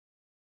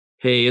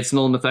Hey, it's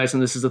Nolan, Matthias,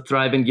 and this is the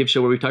Thrive and Give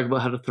Show where we talk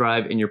about how to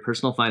thrive in your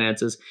personal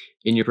finances,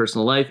 in your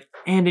personal life,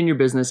 and in your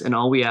business. And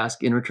all we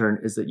ask in return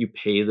is that you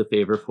pay the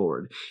favor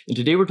forward. And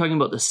today we're talking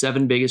about the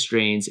 7 biggest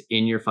drains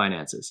in your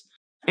finances.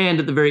 And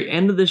at the very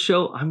end of this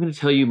show, I'm going to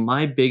tell you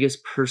my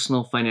biggest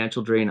personal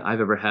financial drain I've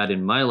ever had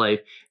in my life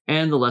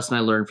and the lesson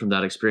I learned from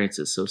that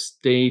experiences. So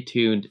stay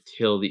tuned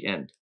till the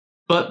end.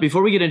 But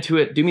before we get into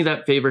it, do me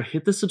that favor,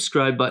 hit the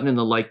subscribe button and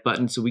the like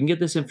button so we can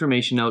get this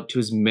information out to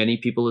as many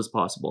people as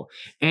possible.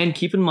 And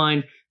keep in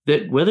mind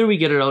that whether we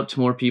get it out to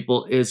more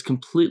people is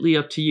completely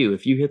up to you.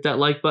 If you hit that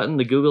like button,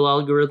 the Google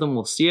algorithm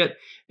will see it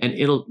and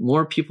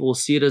more people will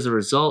see it as a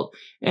result.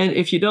 And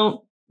if you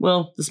don't,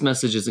 well, this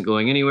message isn't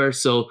going anywhere.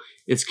 So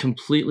it's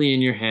completely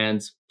in your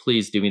hands.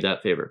 Please do me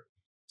that favor.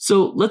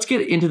 So let's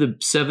get into the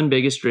 7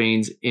 biggest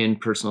drains in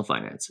personal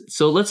finance.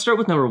 So let's start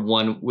with number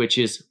 1, which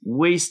is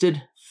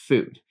wasted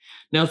food.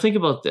 Now think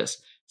about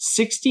this,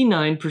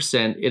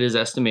 69% it is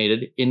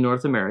estimated in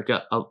North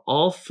America of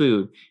all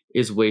food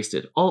is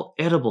wasted, all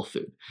edible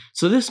food.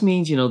 So this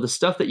means, the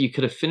stuff that you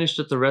could have finished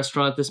at the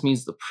restaurant, this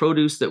means the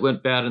produce that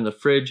went bad in the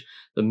fridge,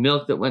 the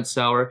milk that went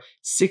sour,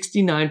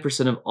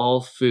 69% of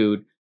all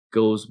food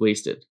goes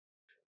wasted.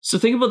 So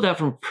think about that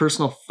from a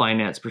personal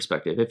finance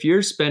perspective. If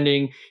you're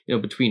spending,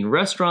 between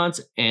restaurants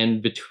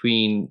and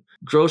between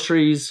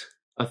groceries,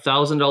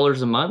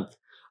 $1,000 a month,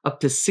 up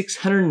to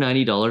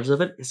 $690 of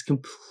it is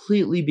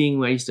completely being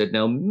wasted.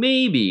 Now,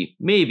 maybe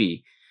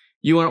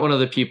you aren't one of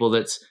the people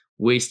that's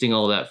wasting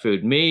all that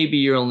food. Maybe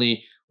you're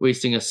only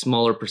wasting a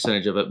smaller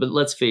percentage of it, but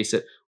let's face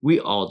it, we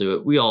all do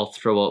it. We all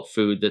throw out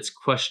food that's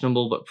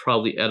questionable, but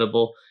probably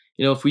edible.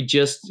 If we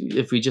just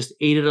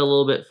ate it a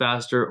little bit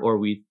faster, or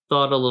we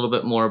thought a little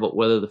bit more about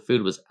whether the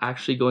food was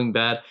actually going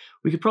bad,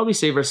 we could probably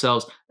save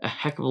ourselves a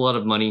heck of a lot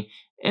of money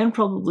and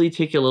probably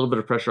take a little bit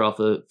of pressure off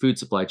the food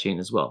supply chain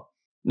as well.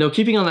 Now,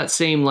 keeping on that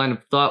same line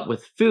of thought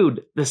with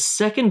food, the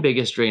second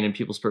biggest drain in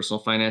people's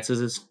personal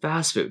finances is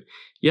fast food.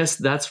 Yes,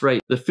 that's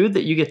right. The food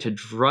that you get to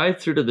drive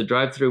through to the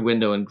drive-through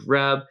window and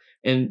grab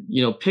and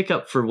pick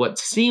up for what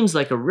seems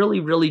like a really,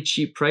 really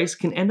cheap price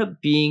can end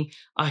up being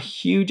a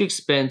huge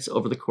expense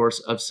over the course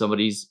of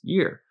somebody's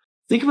year.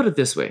 Think about it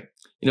this way.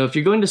 If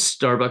you're going to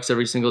Starbucks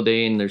every single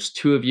day and there's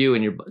 2 of you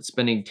and you're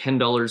spending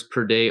 $10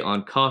 per day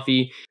on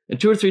coffee, and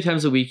 2 or 3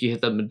 times a week you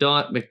hit the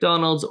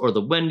McDonald's or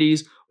the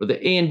Wendy's or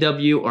the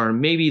A&W or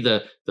maybe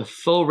the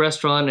faux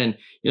restaurant, and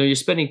you're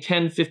spending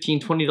 $10, $15,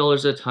 $20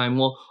 at a time,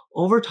 well,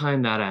 over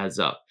time that adds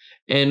up.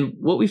 And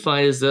what we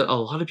find is that a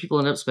lot of people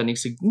end up spending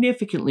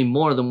significantly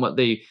more than what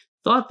they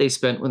thought they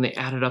spent when they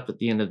added up at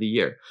the end of the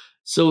year.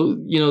 So,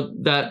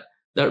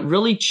 that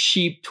really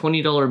cheap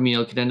 $20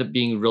 meal can end up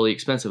being really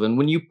expensive. And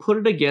when you put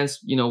it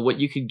against, what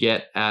you could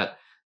get at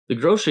the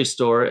grocery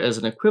store as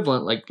an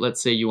equivalent, like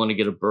let's say you want to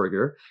get a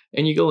burger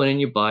and you go in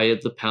and you buy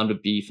the pound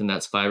of beef and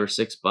that's $5 or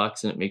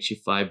 $6 and it makes you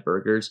 5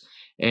 burgers,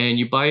 and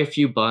you buy a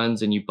few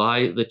buns and you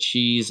buy the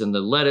cheese and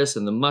the lettuce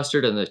and the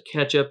mustard and the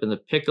ketchup and the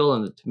pickle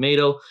and the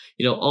tomato,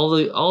 all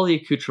the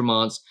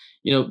accoutrements,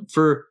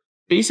 for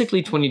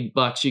basically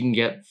 $20, you can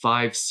get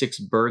 5, 6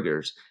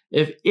 burgers.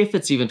 If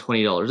it's even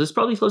 $20, it's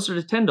probably closer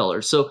to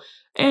 $10. So,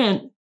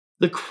 and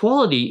the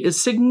quality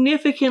is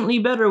significantly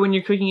better when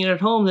you're cooking it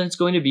at home than it's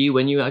going to be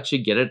when you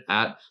actually get it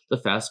at the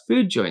fast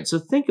food joint. So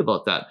think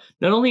about that.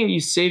 Not only are you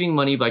saving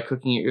money by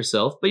cooking it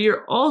yourself, but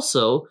you're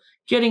also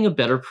getting a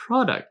better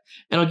product.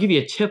 And I'll give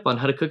you a tip on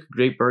how to cook a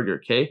great burger,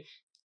 okay?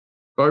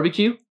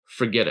 Barbecue,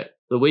 forget it.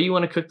 The way you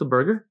want to cook the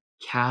burger,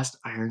 cast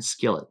iron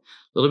skillet.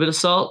 A little bit of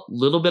salt, a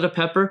little bit of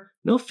pepper,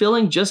 no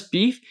filling, just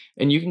beef,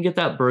 and you can get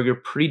that burger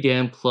pretty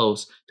damn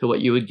close to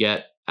what you would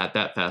get at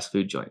that fast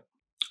food joint.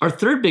 Our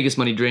third biggest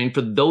money drain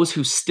for those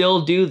who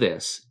still do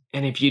this,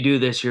 and if you do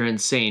this, you're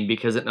insane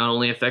because it not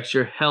only affects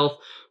your health,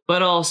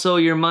 but also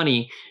your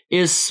money,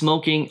 is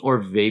smoking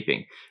or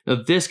vaping.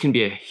 Now, this can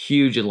be a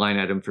huge line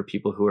item for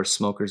people who are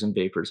smokers and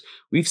vapors.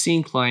 We've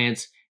seen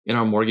clients in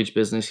our mortgage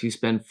business who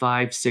spend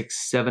 $500,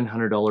 $600,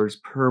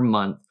 $700 per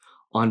month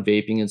on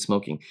vaping and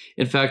smoking.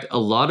 In fact, a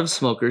lot of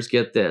smokers,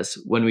 get this,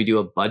 when we do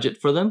a budget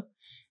for them,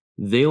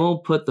 they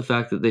won't put the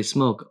fact that they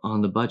smoke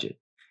on the budget.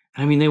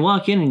 I mean, they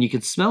walk in and you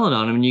can smell it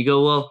on them and you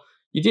go, well,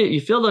 you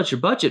filled out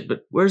your budget,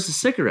 but where's the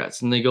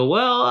cigarettes? And they go,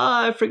 well,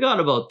 I forgot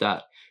about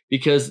that,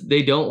 because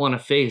they don't want to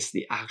face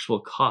the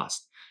actual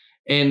cost.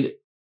 And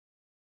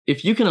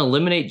if you can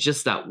eliminate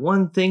just that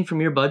one thing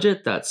from your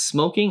budget, that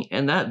smoking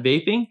and that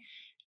vaping,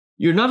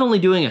 you're not only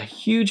doing a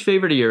huge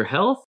favor to your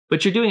health,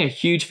 but you're doing a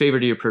huge favor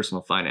to your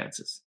personal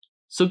finances.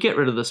 So get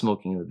rid of the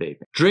smoking and the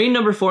vaping. Drain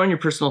number 4 on your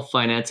personal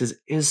finances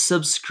is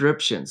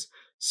subscriptions.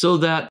 So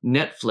that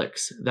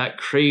Netflix, that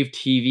Crave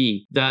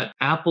TV, that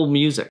Apple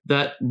Music,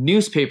 that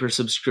newspaper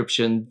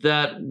subscription,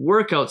 that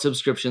workout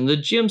subscription, the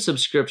gym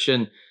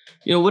subscription,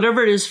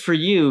 whatever it is for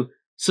you,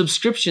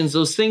 subscriptions,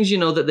 those things,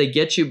 that they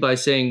get you by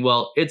saying,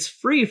 well, it's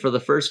free for the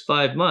first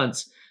 5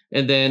 months.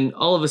 And then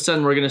all of a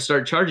sudden we're going to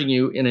start charging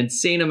you an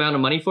insane amount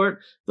of money for it.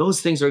 Those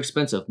things are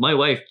expensive. My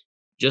wife,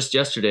 just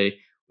yesterday,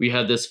 we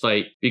had this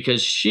fight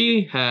because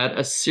she had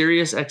a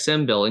Sirius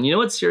XM bill. And you know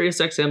what Sirius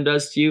XM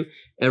does to you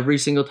every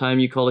single time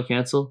you call to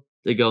cancel?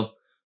 They go,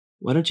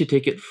 why don't you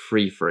take it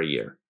free for a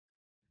year?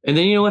 And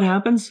then you know what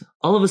happens?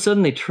 All of a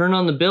sudden they turn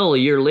on the bill a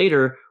year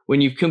later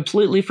when you've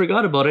completely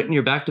forgot about it and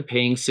you're back to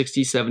paying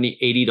 $60,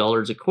 $70,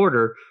 $80 a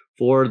quarter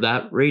for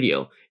that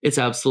radio. It's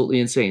absolutely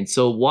insane.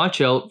 So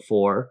watch out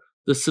for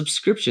the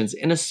subscriptions,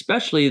 and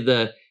especially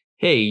the,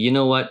 hey, you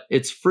know what?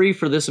 It's free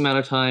for this amount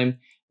of time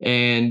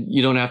and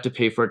you don't have to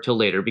pay for it till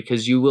later,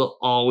 because you will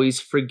always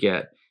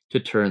forget to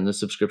turn the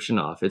subscription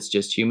off. It's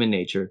just human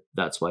nature.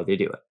 That's why they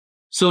do it.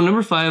 So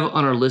number 5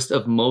 on our list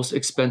of most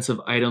expensive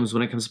items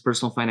when it comes to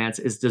personal finance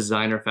is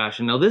designer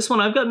fashion. Now this one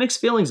I've got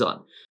mixed feelings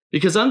on,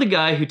 because I'm the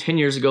guy who 10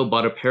 years ago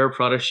bought a pair of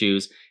Prada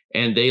shoes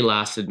and they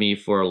lasted me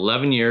for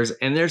 11 years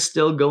and they're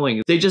still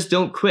going. They just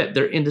don't quit.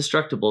 They're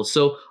indestructible.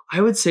 So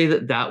I would say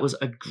that that was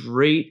a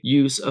great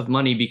use of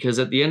money, because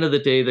at the end of the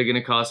day, they're going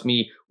to cost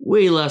me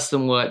way less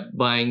than what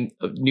buying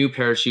a new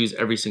pair of shoes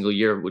every single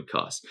year would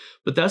cost.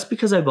 But that's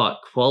because I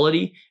bought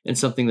quality and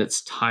something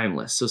that's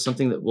timeless. So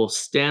something that will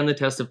stand the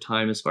test of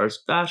time as far as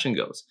fashion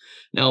goes.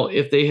 Now,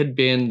 if they had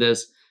been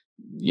this,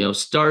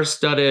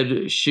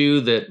 star-studded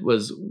shoe that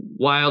was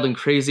wild and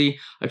crazy,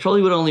 I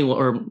probably would only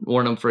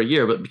worn them for a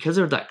year. But because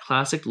they're that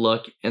classic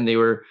look and they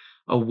were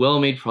a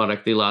well-made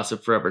product, they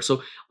lasted forever.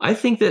 So I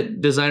think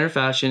that designer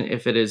fashion,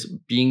 if it is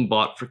being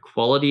bought for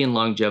quality and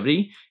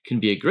longevity,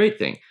 can be a great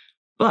thing.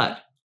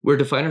 But where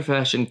designer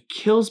fashion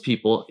kills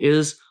people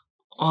is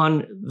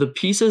on the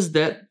pieces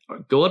that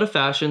go out of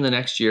fashion the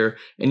next year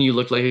and you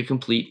look like a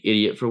complete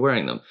idiot for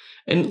wearing them.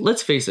 And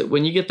let's face it,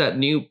 when you get that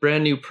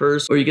brand new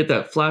purse or you get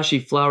that flashy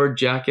flowered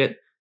jacket,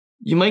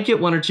 you might get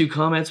 1 or 2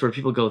 comments where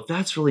people go,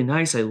 that's really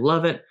nice, I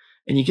love it.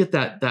 And you get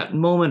that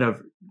moment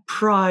of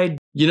pride.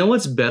 You know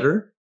what's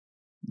better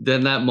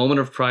than that moment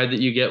of pride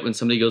that you get when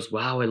somebody goes,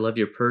 wow, I love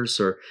your purse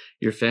or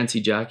your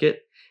fancy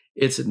jacket?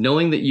 It's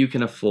knowing that you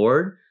can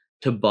afford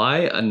to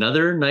buy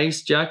another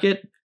nice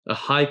jacket, a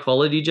high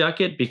quality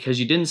jacket, because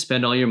you didn't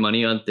spend all your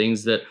money on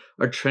things that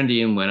are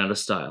trendy and went out of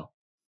style.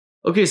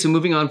 Okay, so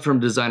moving on from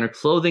designer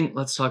clothing,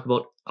 let's talk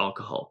about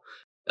alcohol.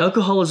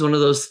 Alcohol is one of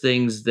those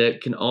things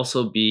that can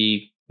also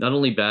be not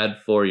only bad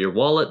for your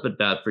wallet, but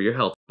bad for your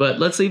health. But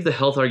let's leave the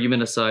health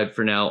argument aside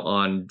for now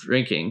on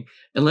drinking,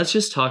 and let's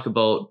just talk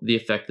about the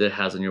effect that it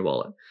has on your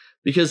wallet.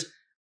 Because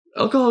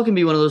alcohol can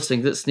be one of those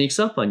things that sneaks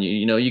up on you.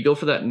 You go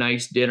for that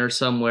nice dinner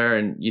somewhere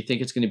and you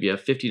think it's going to be a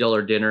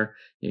 $50 dinner.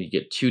 You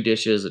get 2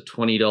 dishes, a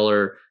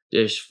 $20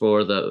 dish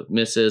for the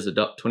missus, a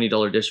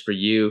 $20 dish for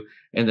you,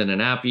 and then an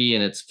appy,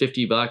 and it's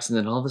 $50. And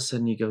then all of a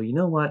sudden you go, you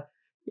know what?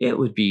 It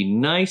would be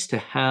nice to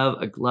have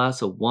a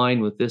glass of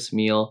wine with this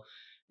meal.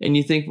 And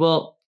you think,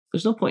 well,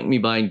 there's no point in me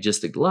buying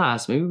just a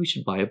glass. Maybe we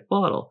should buy a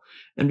bottle.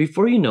 And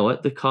before you know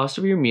it, the cost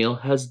of your meal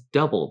has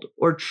doubled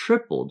or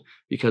tripled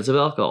because of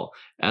alcohol.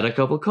 Add a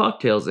couple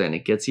cocktails in,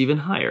 it gets even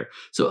higher.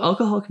 So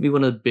alcohol can be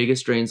one of the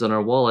biggest drains on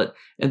our wallet.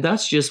 And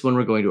that's just when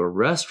we're going to a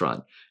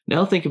restaurant.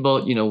 Now think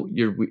about,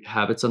 your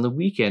habits on the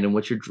weekend and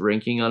what you're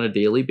drinking on a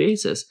daily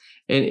basis.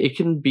 And it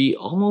can be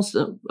almost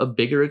a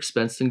bigger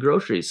expense than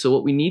groceries. So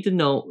what we need to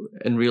know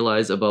and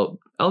realize about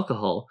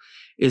alcohol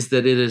is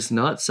that it is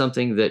not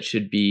something that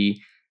should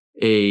be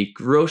a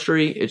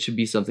grocery. It should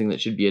be something that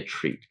should be a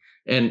treat.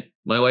 And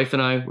my wife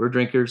and I, we're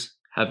drinkers,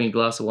 having a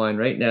glass of wine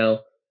right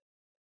now.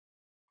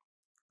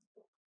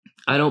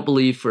 I don't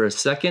believe for a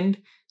second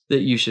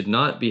that you should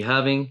not be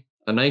having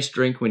a nice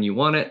drink when you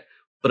want it,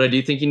 but I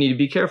do think you need to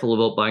be careful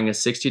about buying a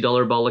 $60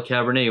 bottle of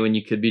Cabernet when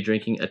you could be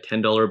drinking a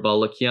 $10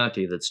 bottle of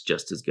Chianti that's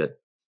just as good.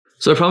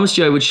 So I promised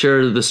you I would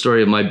share the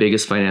story of my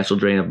biggest financial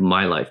drain of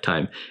my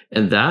lifetime,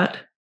 and that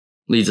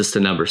leads us to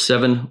number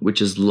 7,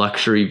 which is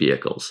luxury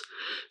vehicles.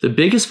 The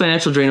biggest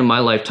financial drain of my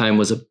lifetime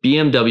was a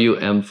BMW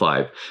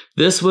M5.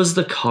 This was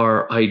the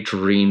car I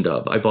dreamed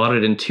of. I bought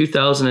it in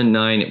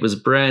 2009. It was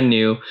brand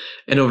new.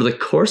 And over the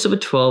course of a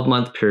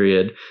 12-month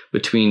period,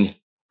 between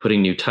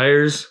putting new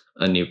tires,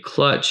 a new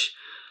clutch,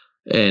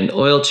 and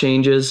oil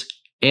changes,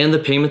 and the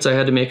payments I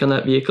had to make on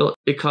that vehicle,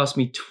 it cost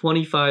me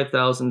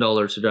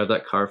 $25,000 to drive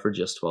that car for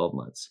just 12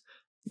 months.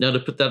 Now, to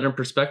put that in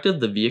perspective,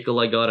 the vehicle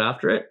I got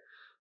after it,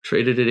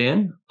 traded it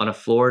in on a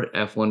Ford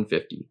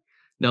F-150.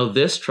 Now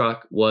this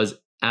truck was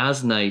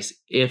as nice,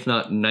 if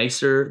not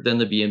nicer than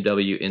the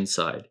BMW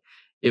inside.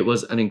 It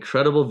was an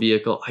incredible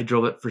vehicle. I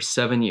drove it for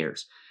 7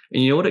 years.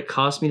 And you know what it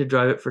cost me to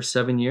drive it for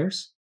 7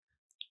 years?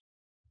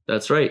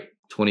 That's right,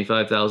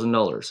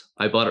 $25,000.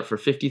 I bought it for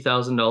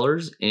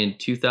 $50,000 in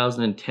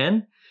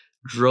 2010,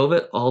 drove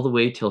it all the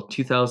way till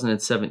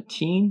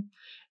 2017,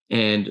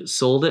 and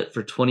sold it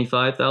for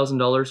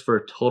 $25,000 for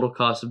a total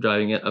cost of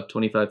driving it of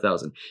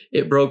 $25,000.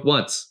 It broke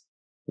once,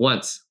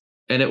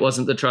 and it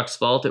wasn't the truck's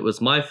fault. It was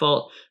my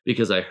fault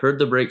because I heard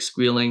the brakes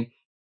squealing,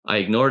 I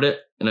ignored it,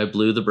 and I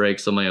blew the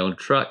brakes on my own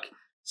truck.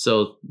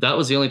 So that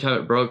was the only time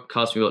it broke. It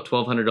cost me about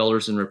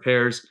 $1,200 in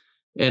repairs.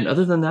 And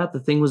other than that,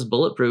 the thing was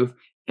bulletproof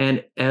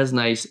and as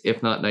nice,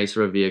 if not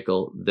nicer, a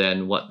vehicle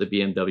than what the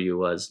BMW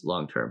was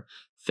long term.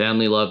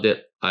 Family loved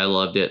it. I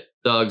loved it.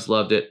 Dogs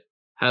loved it.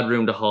 Had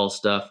room to haul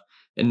stuff,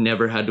 and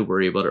never had to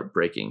worry about it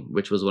breaking,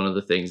 which was one of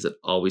the things that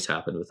always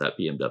happened with that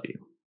BMW.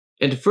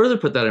 And to further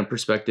put that in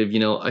perspective,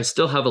 I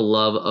still have a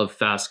love of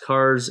fast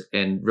cars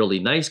and really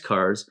nice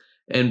cars,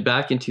 And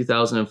back in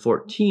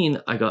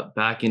 2014, I got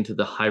back into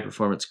the high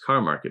performance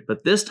car market.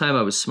 But this time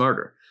I was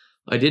smarter.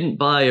 I didn't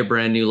buy a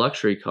brand new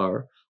luxury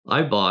car.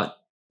 I bought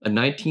a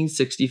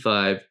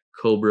 1965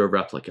 Cobra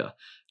replica.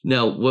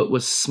 Now, what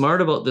was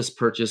smart about this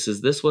purchase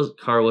is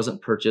car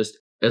wasn't purchased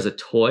as a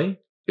toy.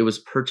 It was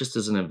purchased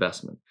as an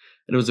investment.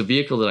 And it was a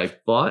vehicle that I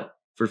bought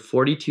for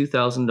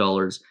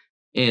 $42,000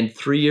 and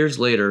 3 years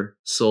later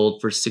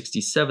sold for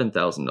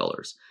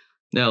 $67,000.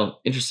 Now,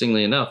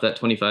 interestingly enough, that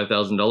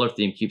 $25,000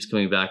 theme keeps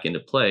coming back into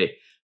play.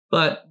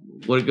 But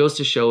what it goes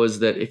to show is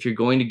that if you're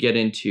going to get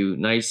into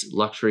nice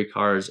luxury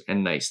cars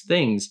and nice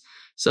things,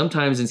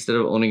 sometimes instead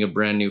of owning a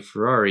brand new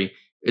Ferrari,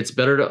 it's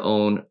better to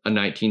own a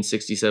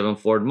 1967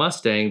 Ford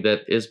Mustang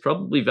that is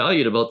probably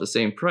valued about the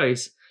same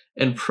price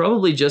and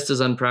probably just as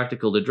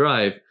unpractical to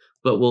drive,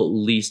 but will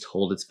at least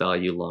hold its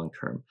value long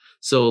term.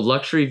 So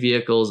luxury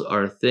vehicles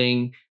are a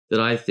thing that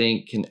I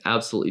think can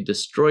absolutely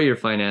destroy your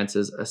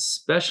finances,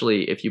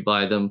 especially if you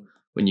buy them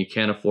when you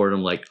can't afford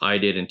them like I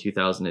did in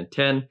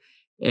 2010.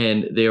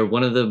 And they are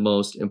one of the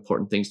most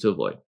important things to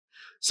avoid.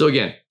 So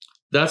again,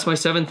 that's my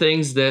 7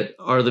 things that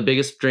are the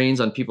biggest drains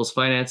on people's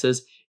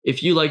finances.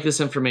 If you like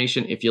this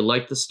information, if you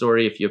like the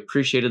story, if you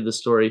appreciated the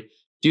story,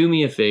 do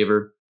me a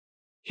favor,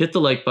 hit the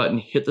like button,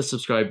 hit the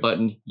subscribe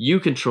button. You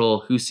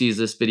control who sees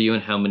this video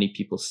and how many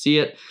people see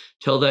it.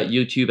 Tell that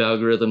YouTube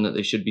algorithm that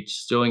they should be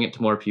showing it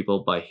to more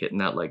people by hitting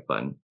that like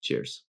button.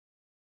 Cheers.